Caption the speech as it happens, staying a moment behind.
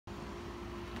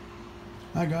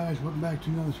Hi guys, welcome back to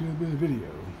another video.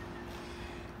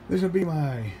 This will be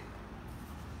my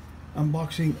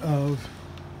unboxing of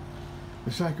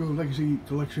the Psycho Legacy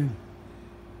Collection,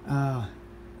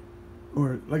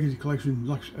 or Legacy Collection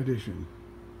Deluxe Edition.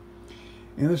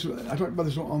 And this, I talked about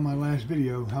this on my last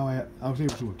video, how I was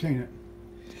able to obtain it.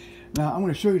 Now I'm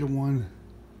going to show you the one.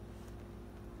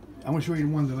 I'm going to show you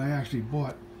the one that I actually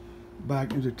bought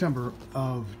back in September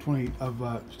of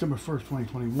September 1st,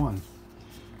 2021.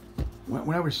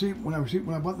 When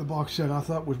I bought the box set, I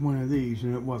thought it was one of these,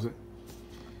 and it wasn't.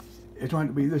 It turned out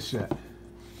to be this set,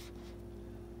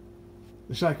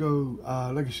 the Psycho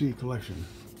Legacy Collection.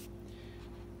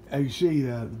 As you see,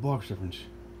 the box difference.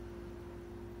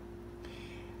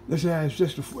 This has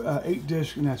just 8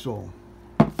 discs, and that's all.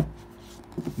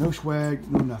 No swag,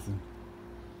 no nothing.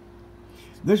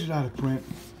 This is out of print.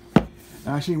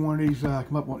 And I seen one of these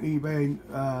come up on eBay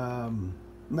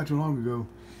not too long ago,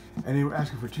 and they were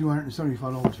asking for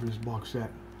 $275 for this box set.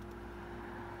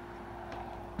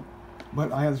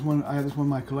 But I have this one. I have this one in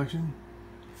my collection.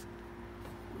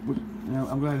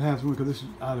 I'm glad to have this one because this is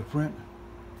out of print,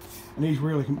 and these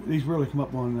rarely come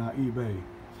up on eBay.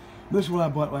 This one I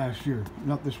bought last year,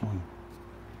 not this one.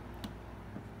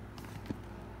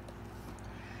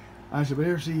 I said, but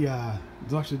here's the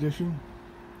deluxe edition.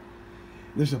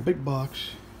 This is a big box,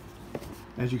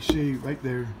 as you can see right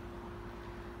there.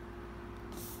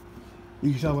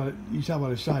 You can tell by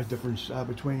the size difference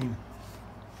between.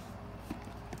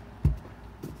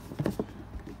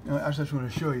 I just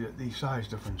want to show you the size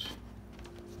difference.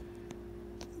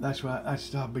 That's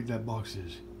how big that box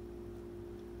is.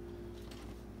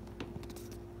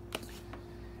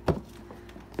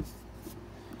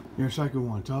 Here's Psycho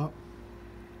 1 on top.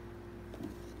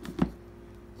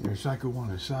 Here's Psycho 1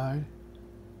 on the side.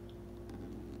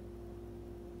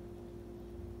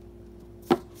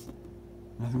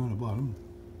 Nothing on the bottom.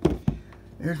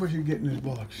 Here's what you get in this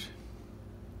box.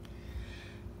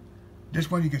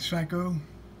 This one you get Psycho,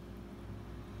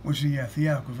 which is the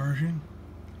theatrical version.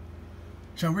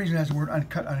 For some reason it has the word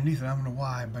uncut underneath it. I don't know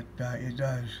why, but it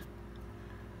does.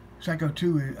 Psycho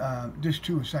 2, Disc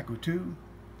 2 is Psycho 2.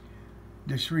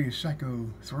 Disc 3 is Psycho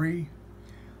 3.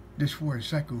 Disc 4 is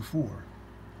Psycho 4.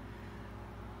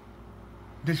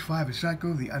 Disc 5 is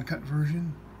Psycho, the uncut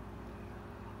version.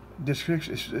 Disc 6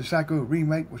 is a Psycho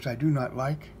remake, which I do not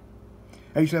like.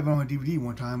 I used to have it on DVD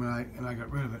one time, and I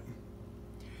got rid of it.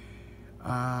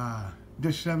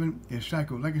 Disc 7 is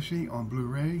Psycho Legacy on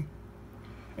Blu-ray,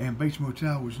 and Bates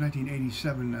Motel was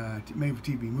 1987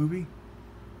 made-for-TV movie.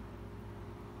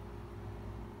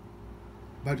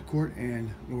 Bud Court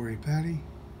and Lori Petty.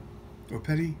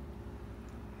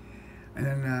 And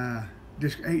then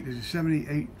Disc 8 is a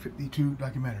 78-52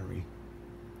 documentary.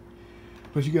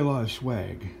 Plus you get a lot of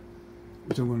swag,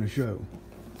 which I'm going to show.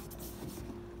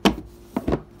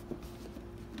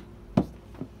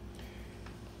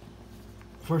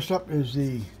 First up is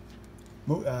the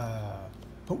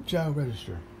Hotel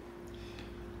Register.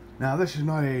 Now this is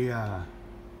not a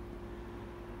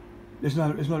it's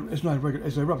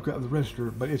a replica of the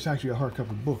Register, but it's actually a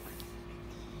hardcover book,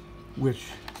 which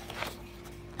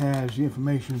has the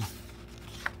information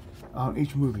on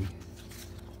each movie.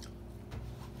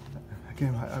 I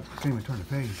can't even turn the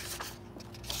page.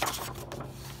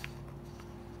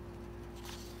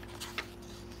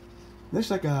 This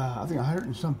is like I think 100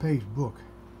 and some page book.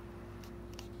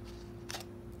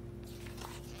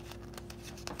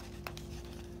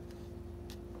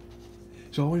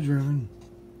 It's all in German,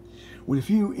 with a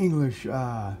few English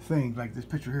things, like this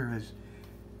picture here is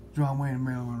John Wayne and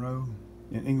Marilyn Monroe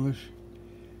in English,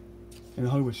 and the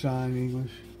Hollywood sign in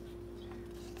English.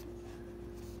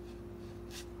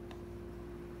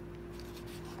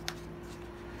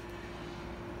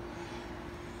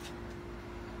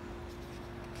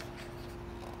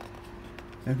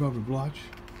 And Robert Bloch.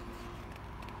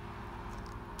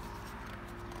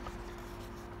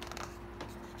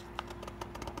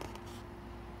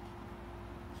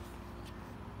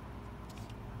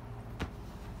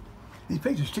 These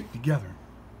pages stick together.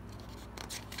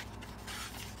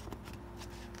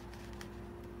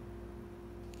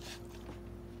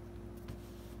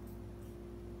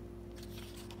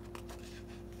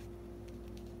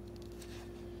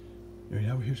 There you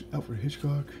have Alfred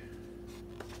Hitchcock.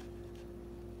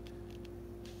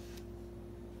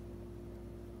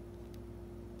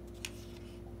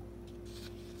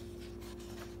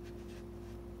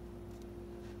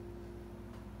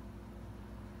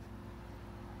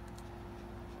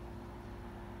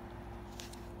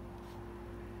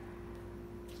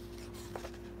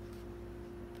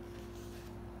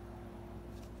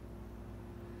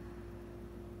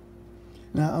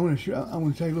 Now I'm going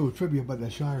to tell you a little trivia about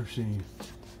that Shire scene.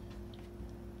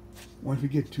 Once we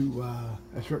get to a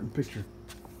certain picture.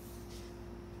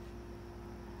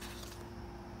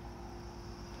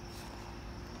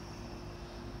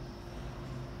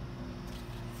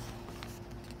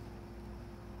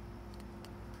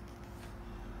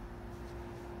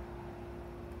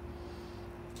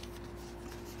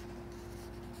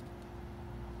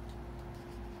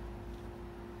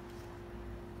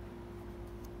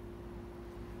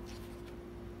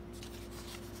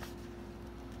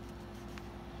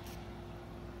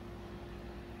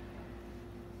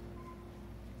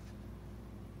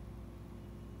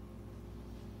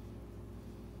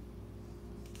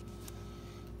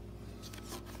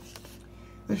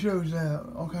 This shows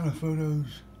all kind of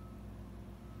photos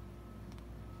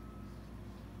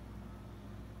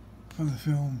from the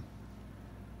film,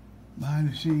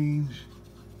 behind the scenes.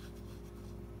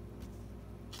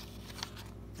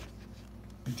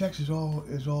 The text is all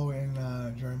in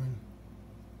German.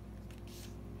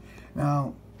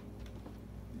 Now,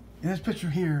 in this picture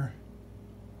here,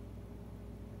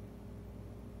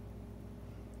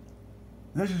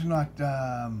 this is not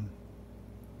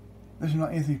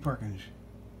Anthony Perkins.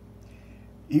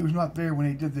 He was not there when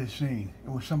he did this scene. It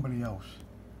was somebody else.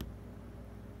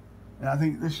 And I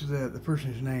think this is the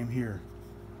person's name here.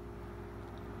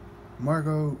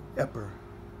 Margot Epper.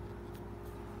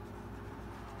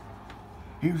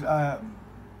 He was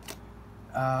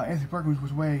Anthony Perkins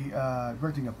was away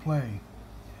directing a play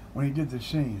when he did this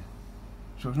scene.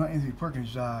 So it's not Anthony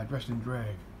Perkins dressed in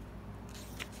drag.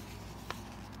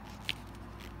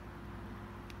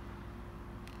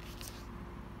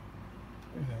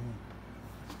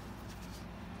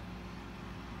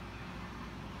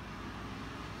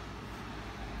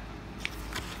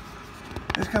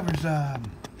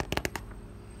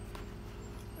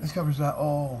 This covers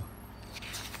all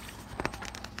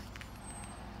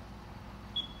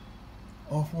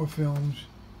 4 films,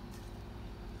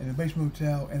 and the Bates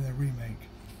Motel and the remake.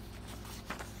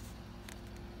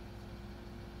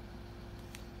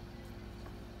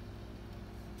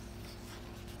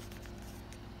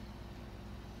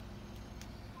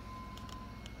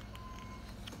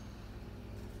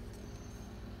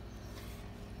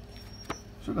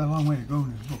 So got a long way to go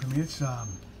in this book. I mean, it's a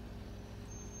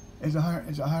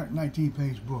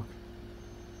 119-page book.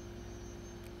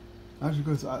 I'll just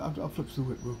go through, I'll flip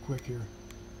through it real quick here.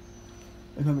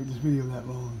 It's not make this video that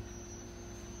long.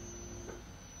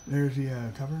 There's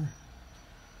the cover.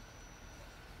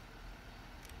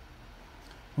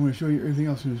 I'm going to show you everything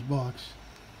else in this box.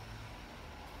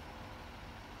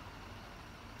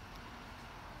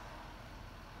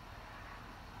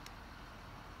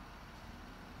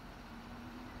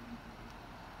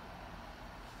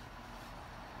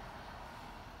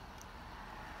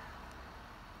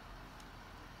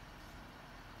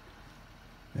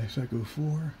 That's Psycho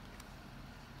 4.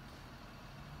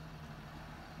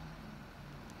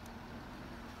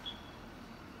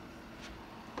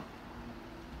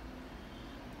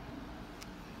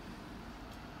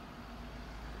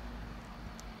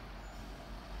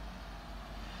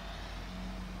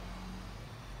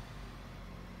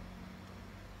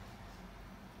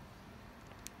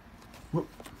 Whoop.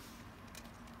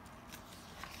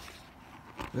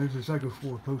 There's the Psycho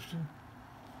 4 poster.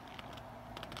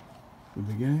 The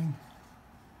beginning.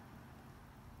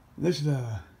 This is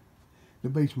the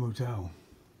Bates Motel.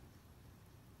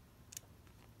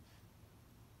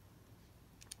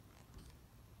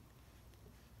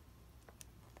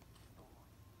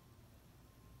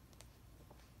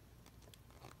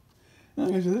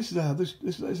 Okay, so this is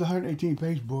a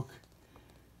 118-page book.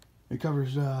 It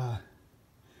covers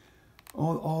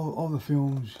all the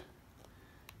films,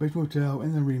 Bates Motel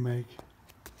and the remake.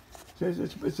 So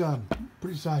it's a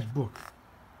pretty sized book.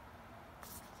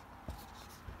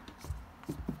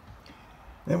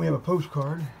 Then we have a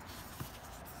postcard. It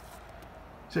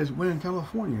says, when in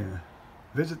California,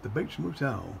 visit the Bates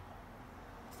Motel.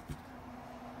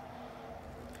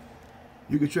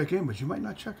 You can check in, but you might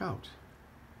not check out.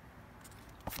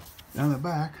 Down the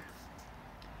back,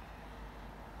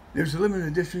 there's a limited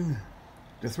edition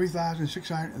to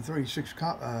 3,636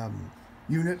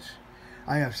 units.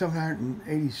 I have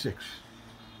 786.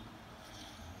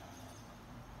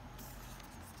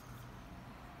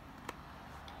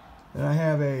 And I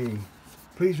have a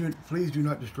please do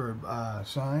not disturb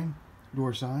sign,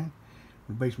 door sign,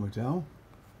 for Bates Motel.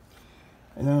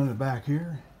 And then on the back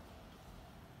here,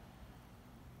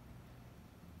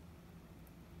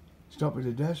 stop at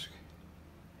the desk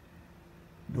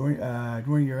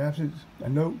during your absence. A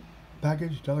note,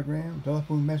 package, telegram,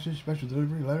 telephone message, special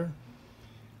delivery, letter,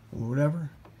 or whatever.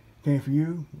 came for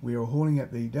you. We are holding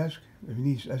at the desk. If you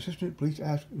need assistance, please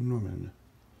ask Norman.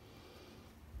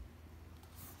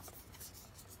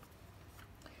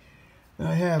 And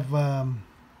I have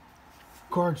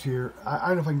cards here. I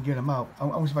don't know if I can get them out. I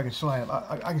want to see if I can slide them.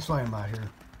 I can slide them out here.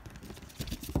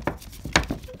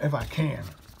 If I can.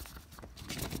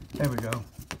 There we go.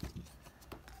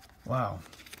 Wow.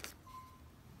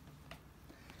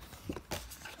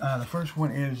 The first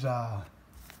one is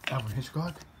Alfred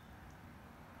Hitchcock.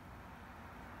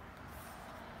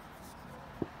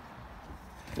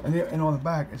 And on the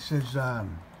back it says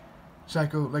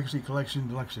Psycho Legacy Collection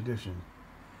Deluxe Edition.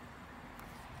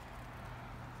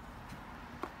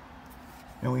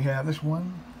 And we have this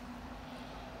one.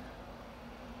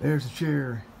 There's the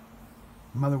chair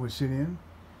Mother would sit in.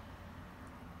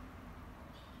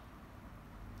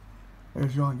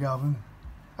 There's John Galvin.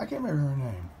 I can't remember her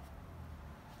name.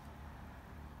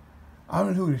 I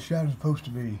don't know who the shadow's supposed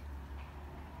to be.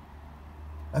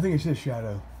 I think it's his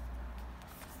shadow.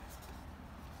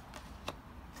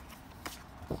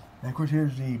 And of course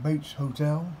here's the Bates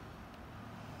Hotel.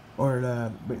 Or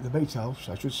the Bates House,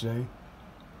 I should say.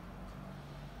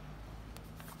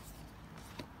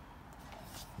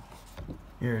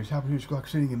 Here's Alfred Hitchcock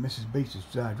sitting in Mrs. Bates'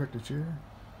 director chair.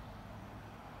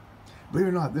 Believe it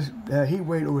or not, this he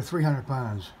weighed over 300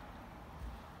 pounds.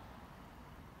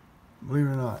 Believe it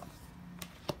or not.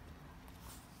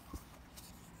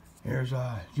 Here's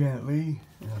Janet Leigh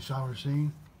in a shower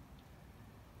scene.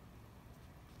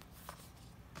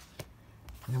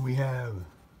 And then we have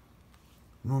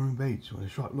Norman Bates with a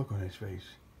shocked look on his face.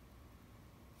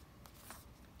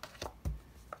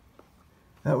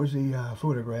 That was the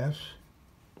photographs.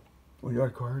 Or the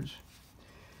art cards.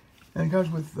 And it comes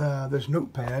with this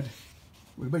notepad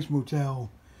with the Bates Motel.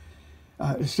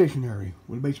 It's stationary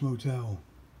with the Bates Motel.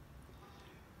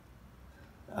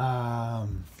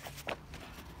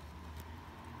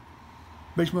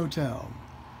 Bates Motel.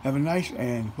 Have a nice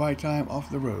and quiet time off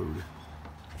the road.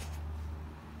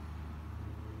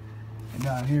 And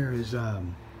down here is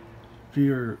for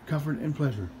your comfort and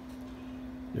pleasure.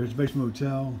 There's Bates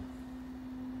Motel.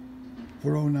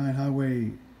 409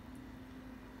 Highway.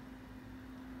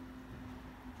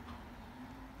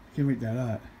 Can't make that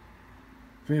out.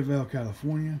 Fayetteville,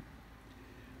 California.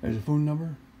 There's a phone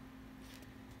number.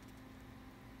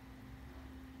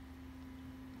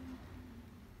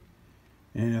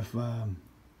 And if you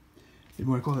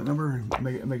want to call that number and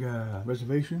make a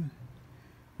reservation,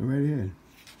 go right ahead.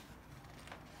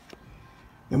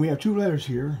 And we have two letters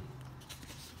here.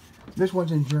 This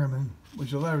one's in German, which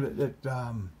is a letter that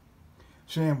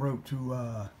Sam wrote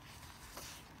to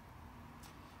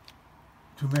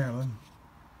Marilyn.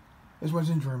 This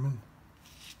one's in German.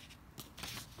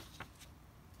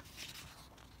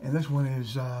 And this one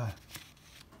is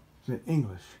in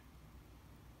English.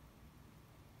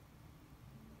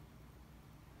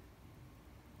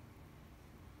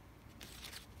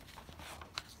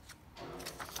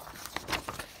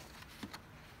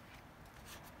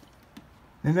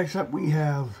 And next up we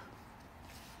have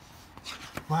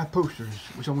 5 posters,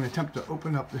 which I'm going to attempt to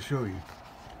open up to show you.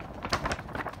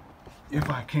 If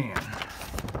I can.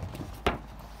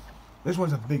 This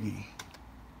one's a biggie.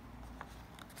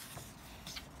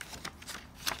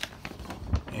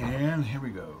 And here we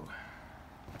go.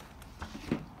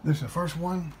 This is the first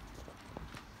one.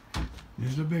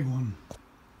 Here's the big one.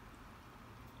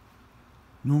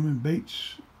 Norman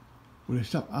Bates with a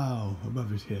stuffed owl above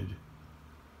his head.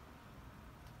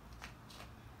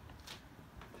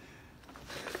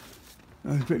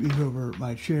 I'll put these over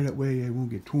my chair, that way they won't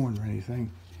get torn or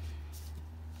anything.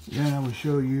 Then I will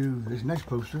show you this next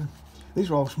poster. These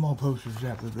are all small posters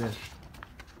after this.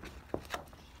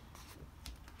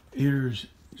 Here's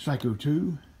Psycho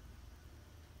 2.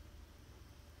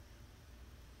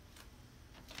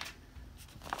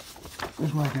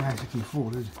 This one I can actually keep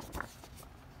folded.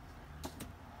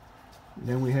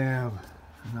 Then we have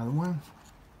another one.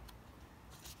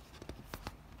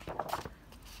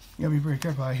 You gotta be very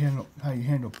careful how you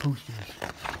handle posters.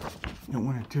 You don't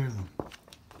want to tear them.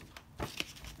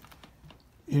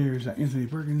 Here's Anthony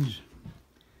Perkins,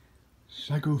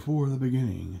 Psycho 4: The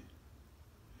Beginning.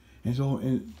 And it's all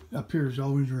up here is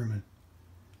all in German.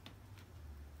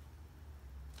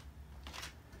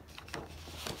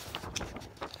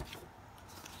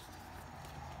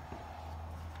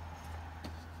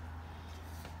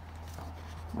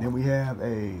 Then we have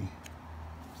a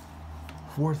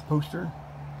 4th poster.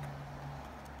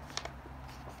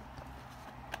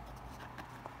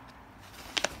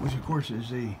 Which of course is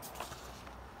the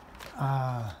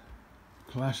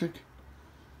classic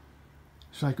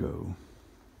Psycho.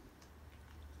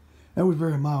 That was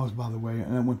very mild, by the way,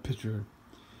 and that one picture.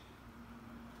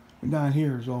 And down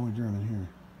here is all in German here.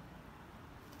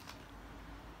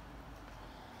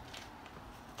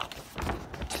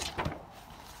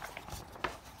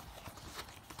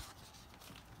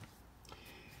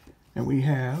 And we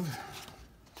have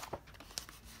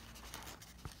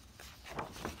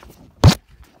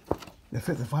the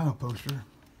fifth and final poster,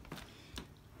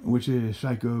 which is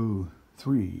Psycho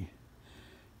 3.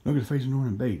 Look at the face of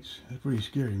Norman Bates. That's pretty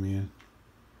scary, man.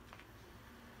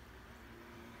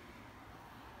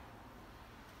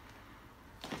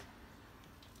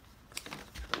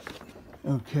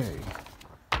 Okay.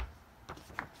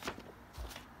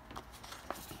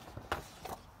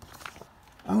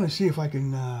 I'm going to see if I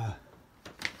can,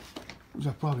 which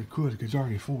I probably could because it's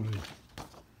already folded.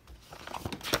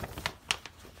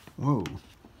 Whoa.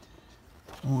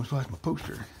 Almost like my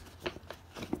poster.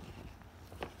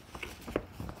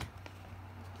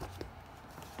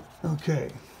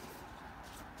 Okay.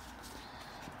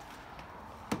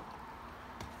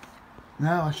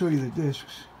 Now I'll show you the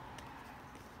discs.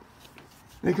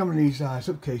 They come in these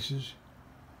slipcases.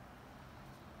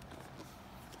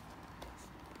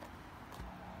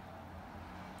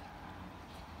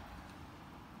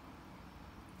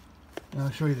 And I'll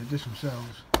show you the discs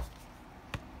themselves.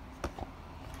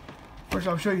 First,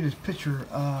 I'll show you this picture.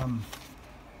 I'll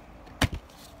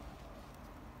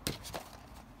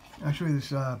show you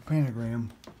this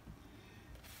pentagram.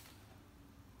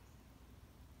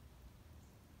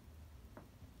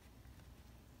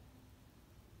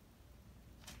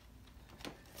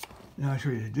 Now I'll show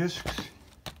you the discs.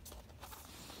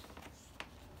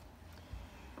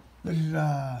 This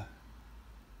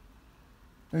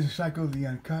is Psycho the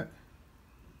Uncut.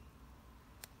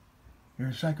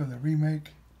 Here's Psycho the Remake.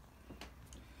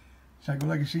 Psycho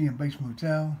Legacy and Bates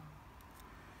Motel.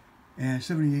 And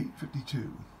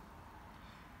 7852.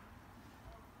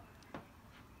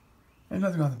 And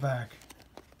nothing on the back.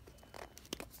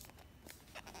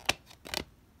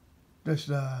 Just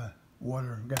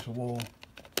water against the wall.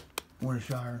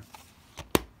 Worcestershire.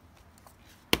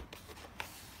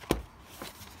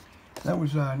 That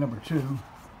was number 2.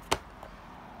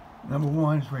 Number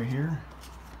 1 is right here.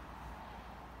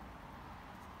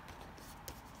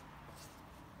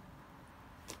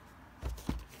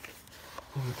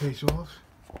 Pull the case off,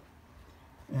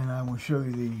 and I will show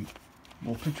you the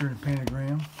little picture and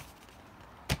pentagram.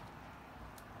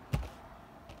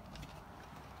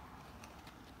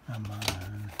 Come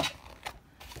on.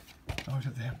 I always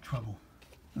have to have trouble.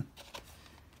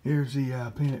 Here's the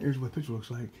here's what the picture looks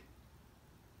like.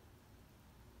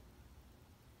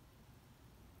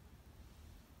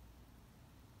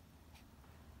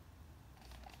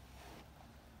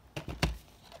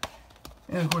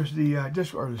 And of course the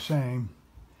discs are the same,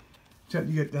 except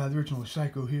you get the original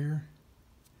Psycho here,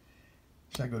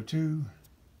 Psycho 2,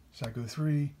 Psycho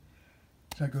 3,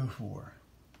 Psycho 4.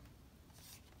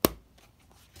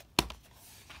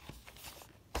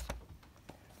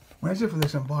 Well, that's it for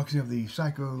this unboxing of the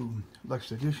Psycho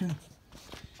Deluxe Edition.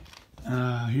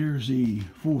 Here's the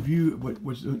full view of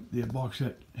what the box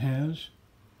set has.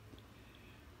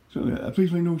 So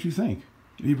please let me know what you think.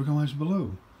 Leave your comments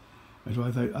below. That's why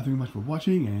I thank you much for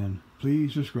watching, and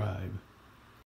please subscribe.